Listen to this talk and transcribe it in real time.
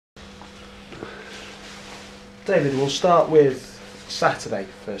David, we'll start with Saturday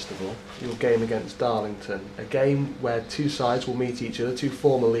first of all, your game against Darlington. A game where two sides will meet each other, two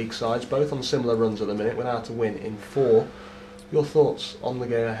former league sides, both on similar runs at the minute, without a win in 4. Your thoughts on the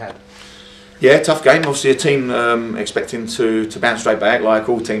game ahead? Yeah, tough game. Obviously a team expecting to bounce straight back, like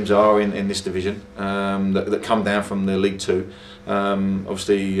all teams are in this division, that come down from the League Two.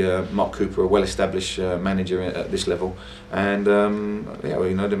 Obviously Mark Cooper, a well-established manager at this level, and yeah, well,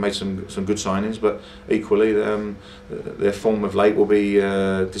 you know, they made some good signings, but equally their form of late will be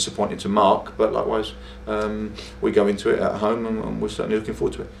disappointing to Mark. But likewise, we go into it at home, and we're certainly looking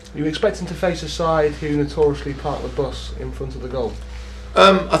forward to it. Are you expecting to face a side who notoriously park the bus in front of the goal?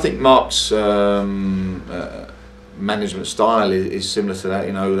 I think Mark's management style is similar to that.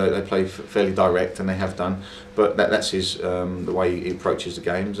 You know, they play fairly direct, and they have done. But that's his the way he approaches the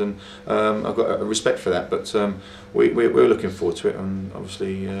games, and I've got a respect for that. But we're looking forward to it, and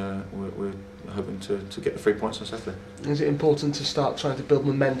obviously we're hoping to get the 3 points on Saturday. Is it important to start trying to build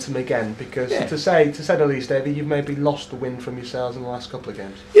momentum again? Because to say the least, David, you've maybe lost the wind from yourselves in the last couple of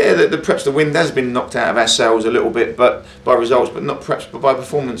games. Yeah, perhaps the wind has been knocked out of our sails a little bit, but by results, but not perhaps by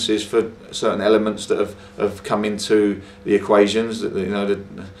performances for certain elements that have come into the equations. That, you know,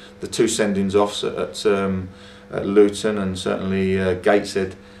 the 2 sendings offs at Luton, and certainly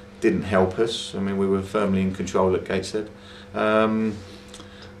Gateshead didn't help us. I mean, we were firmly in control at Gateshead.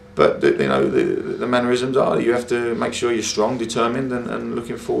 But you know, the mannerisms are you have to make sure you're strong, determined, and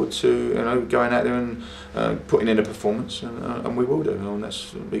looking forward to going out there and putting in a performance, and we will do, and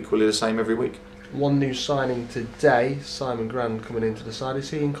that's equally the same every week. One new signing today, Simon Grand coming into the side. Is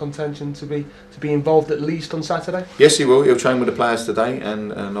he in contention to be involved at least on Saturday? Yes, he will. He'll train with the players today,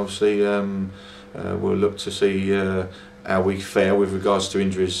 and obviously we'll look to see how we fare with regards to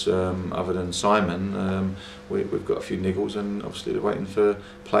injuries other than Simon. We've got a few niggles, and obviously they're waiting for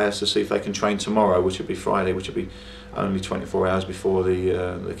players to see if they can train tomorrow, which will be Friday, which will be only 24 hours before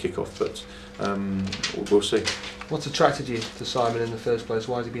the kick-off, but we'll see. What's attracted you to Simon in the first place?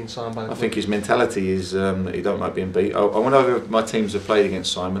 Why has he been signed by the club? I think his mentality is that he don't like being beat. I wonder if my teams have played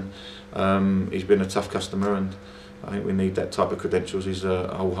against Simon. He's been a tough customer, and I think we need that type of credentials. He's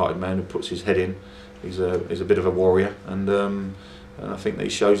a wholehearted man who puts his head in. He's a bit of a warrior, and I think that he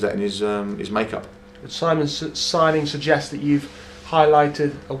shows that in his makeup. Would Simon's signing suggest that you've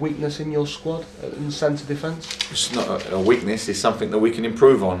highlighted a weakness in your squad in centre defence? It's not a weakness. It's something that we can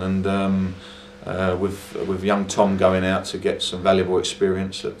improve on, and with young Tom going out to get some valuable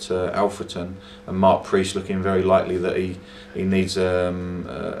experience at Alfreton, and Mark Priest looking very likely that he needs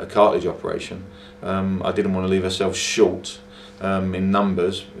a cartilage operation. I didn't want to leave ourselves short in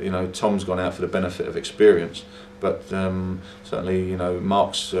numbers. You know, Tom's gone out for the benefit of experience, but certainly, you know,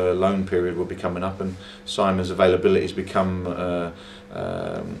 Mark's loan period will be coming up, and Simon's availability has become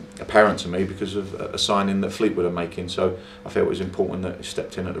apparent to me because of a signing that Fleetwood are making. So I felt it was important that he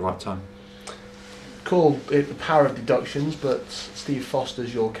stepped in at the right time. Call it the power of deductions, but Steve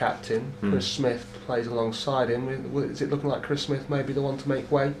Foster's your captain. Chris Smith plays alongside him. Is it looking like Chris Smith may be the one to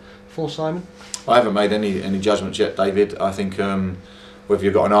make way for Simon? I haven't made any judgments yet, David. I think whether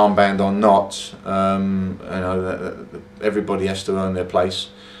you've got an armband or not, you know, everybody has to earn their place.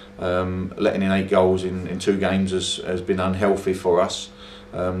 Letting in 8 goals in 2 games has been unhealthy for us.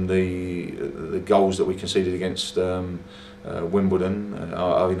 The goals that we conceded against Wimbledon,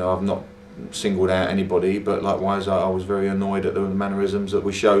 you know, I've not singled out anybody, but likewise I was very annoyed at the mannerisms that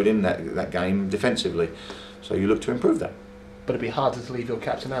we showed in that game defensively. So you look to improve that. But it'd be harder to leave your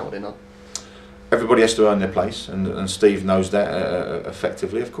captain out, would it not? Everybody has to earn their place, and Steve knows that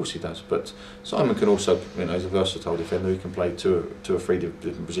effectively. Of course he does. But Simon can also, you know, he's a versatile defender. He can play two or three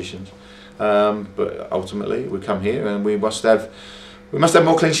different positions. But ultimately, we come here and we must have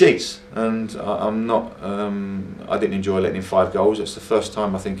more clean sheets. And I didn't enjoy letting in 5 goals. It's the first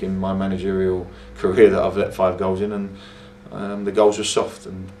time I think in my managerial career that I've let 5 goals in, and the goals were soft.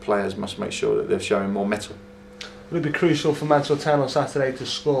 And players must make sure that they're showing more mettle. Would it be crucial for Mansfield Town on Saturday to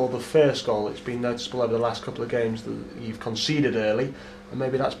score the first goal? It's been noticeable over the last couple of games that you've conceded early, and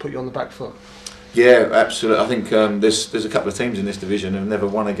maybe that's put you on the back foot. Yeah, absolutely. I think there's a couple of teams in this division who've never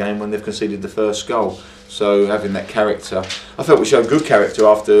won a game when they've conceded the first goal. So having that character, I felt we showed good character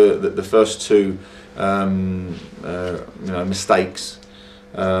after the first 2 mistakes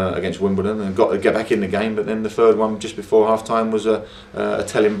against Wimbledon, and got to get back in the game. But then the third one just before half time was a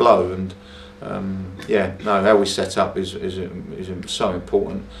telling blow. And how we set up is so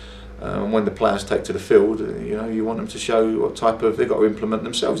important. And when the players take to the field, you know, you want them to show what type of, they've got to implement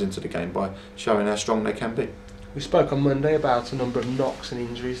themselves into the game by showing how strong they can be. We spoke on Monday about a number of knocks and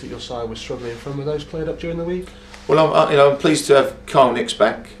injuries that your side was struggling from. Were those cleared up during the week? Well, I'm pleased to have Carl Nicks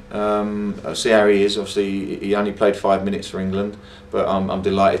back. See how he is. Obviously, he only played 5 minutes for England, but I'm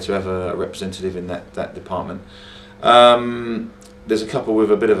delighted to have a representative in that department. There's a couple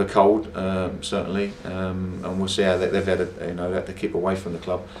with a bit of a cold, certainly, and we'll see how they've had to keep away from the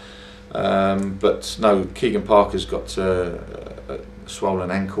club. But no, Keegan Parker's got a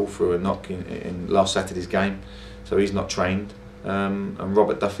swollen ankle through a knock in last Saturday's game, so he's not trained. And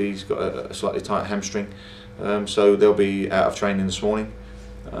Robert Duffy's got a slightly tight hamstring, so they'll be out of training this morning.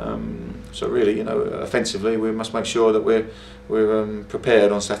 So really, offensively, we must make sure that we're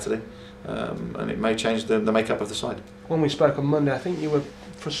prepared on Saturday, and it may change the makeup of the side. When we spoke on Monday, I think you were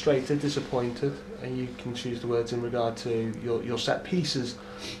frustrated, disappointed, and you can choose the words in regard to your set pieces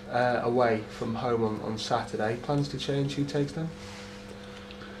away from home on Saturday. Plans to change? Who takes them?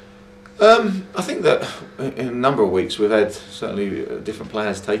 I think that in a number of weeks we've had certainly different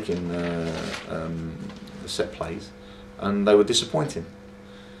players taking the set plays, and they were disappointing.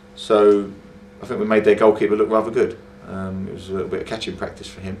 So I think we made their goalkeeper look rather good. It was a little bit of catching practice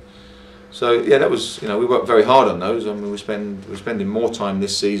for him. So yeah, that was, we worked very hard on those. I mean, we're spending more time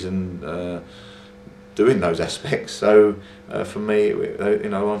this season doing those aspects. So for me,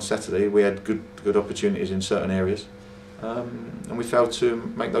 on Saturday we had good opportunities in certain areas, and we failed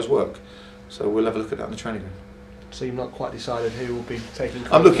to make those work. So we'll have a look at that in the training ground. So you've not quite decided who will be taking.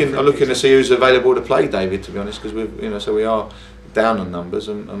 I'm looking to see who's available to play, David. To be honest, because so we are down on numbers,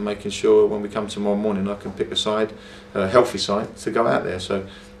 and making sure when we come tomorrow morning I can pick a side, a healthy side, to go out there. So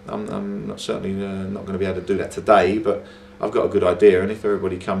I'm not certainly not going to be able to do that today, but I've got a good idea, and if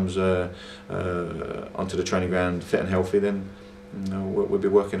everybody comes onto the training ground fit and healthy, then we'll be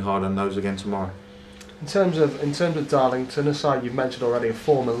working hard on those again tomorrow. In terms of Darlington, a side you've mentioned already, a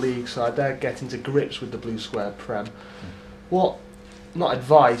former league side, they're getting to grips with the Blue Square Prem. What, not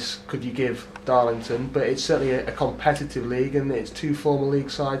advice, could you give Darlington? But it's certainly a competitive league, and it's two former league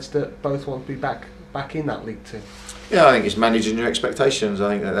sides that both want to be back in that league too. Yeah, I think it's managing your expectations.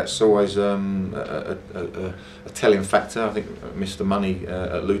 I think that's always a telling factor. I think Mr. Money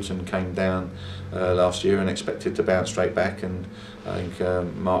at Luton came down last year and expected to bounce straight back, and I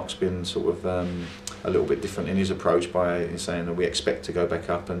think Mark's been sort of a little bit different in his approach by saying that we expect to go back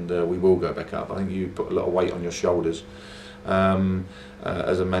up, and we will go back up. I think you put a lot of weight on your shoulders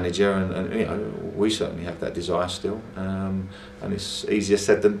as a manager, and we certainly have that desire still, and it's easier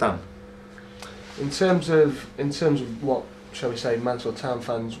said than done. In terms of what, shall we say, Mansfield Town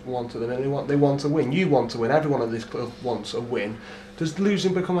fans want at the minute, they want to win. You want to win. Everyone at this club wants a win. Does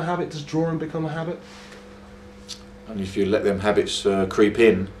losing become a habit? Does drawing become a habit? And if you let them habits creep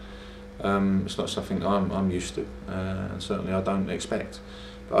in, it's not something I'm used to, and certainly I don't expect.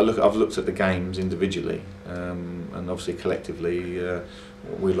 But I've looked at the games individually, and obviously collectively,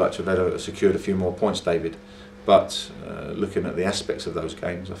 we'd like to have secured a few more points, David. But looking at the aspects of those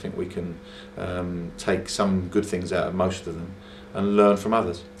games, I think we can take some good things out of most of them and learn from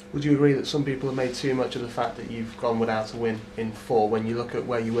others. Would you agree that some people have made too much of the fact that you've gone without a win in 4 when you look at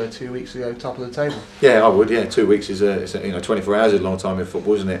where you were 2 weeks ago, top of the table? Yeah, I would. Yeah, 2 weeks is 24 hours is a long time in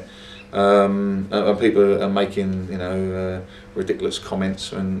football, isn't it? And people are making ridiculous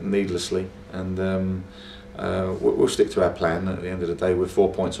comments and needlessly, and we'll stick to our plan. At the end of the day, we're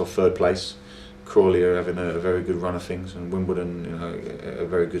 4 points off third place. Crawley are having a very good run of things, and Wimbledon, a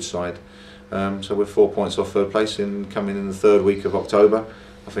very good side. So we're 4 points off third place coming in the 3rd week of October.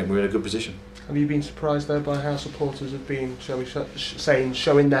 I think we're in a good position. Have you been surprised though by how supporters have been, shall we say,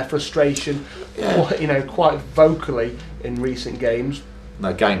 showing their frustration, quite vocally in recent games?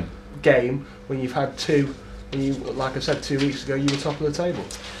 No, game when you've had two, like I said 2 weeks ago, you were top of the table.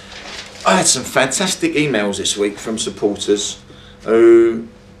 I had some fantastic emails this week from supporters who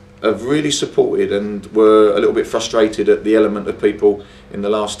have really supported and were a little bit frustrated at the element of people in the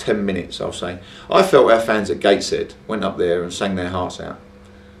last 10 minutes, I'll say. I felt our fans at Gateshead went up there and sang their hearts out,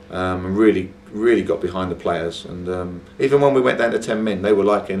 and really got behind the players, and even when we went down to 10 men, they were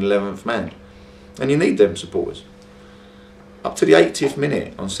like an 11th man, and you need them supporters. Up to the 80th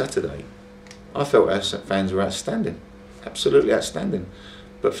minute on Saturday, I felt our fans were outstanding, absolutely outstanding.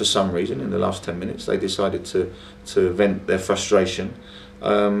 But for some reason, in the last 10 minutes, they decided to vent their frustration.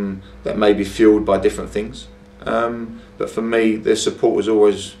 That may be fueled by different things, but for me, their support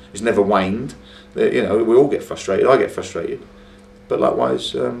is never waned. We all get frustrated. I get frustrated, but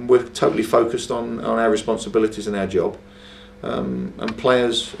likewise, we're totally focused on our responsibilities and our job. And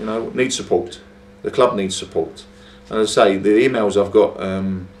players, need support. The club needs support. And as I say, the emails I've got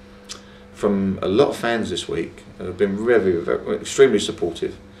from a lot of fans this week have been very, very, extremely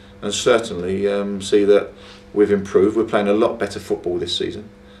supportive, and certainly see that we've improved. We're playing a lot better football this season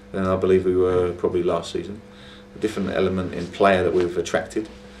than I believe we were probably last season, different element in player that we've attracted,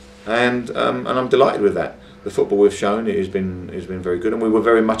 and I'm delighted with that. The football we've shown has been very good, and we were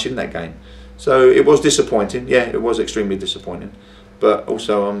very much in that game. So it was disappointing. Yeah, it was extremely disappointing, but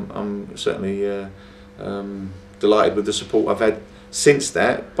also I'm certainly delighted with the support I've had since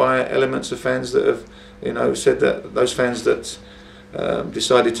that by elements of fans that have, you know, said that those fans that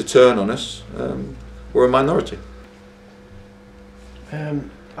decided to turn on us were a minority.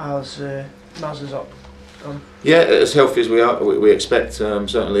 How's Maz's up? Yeah, as healthy as we are, we expect.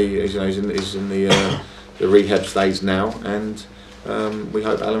 Certainly, you know, he's in the rehab stage now, and we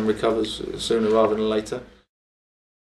hope Alan recovers sooner rather than later.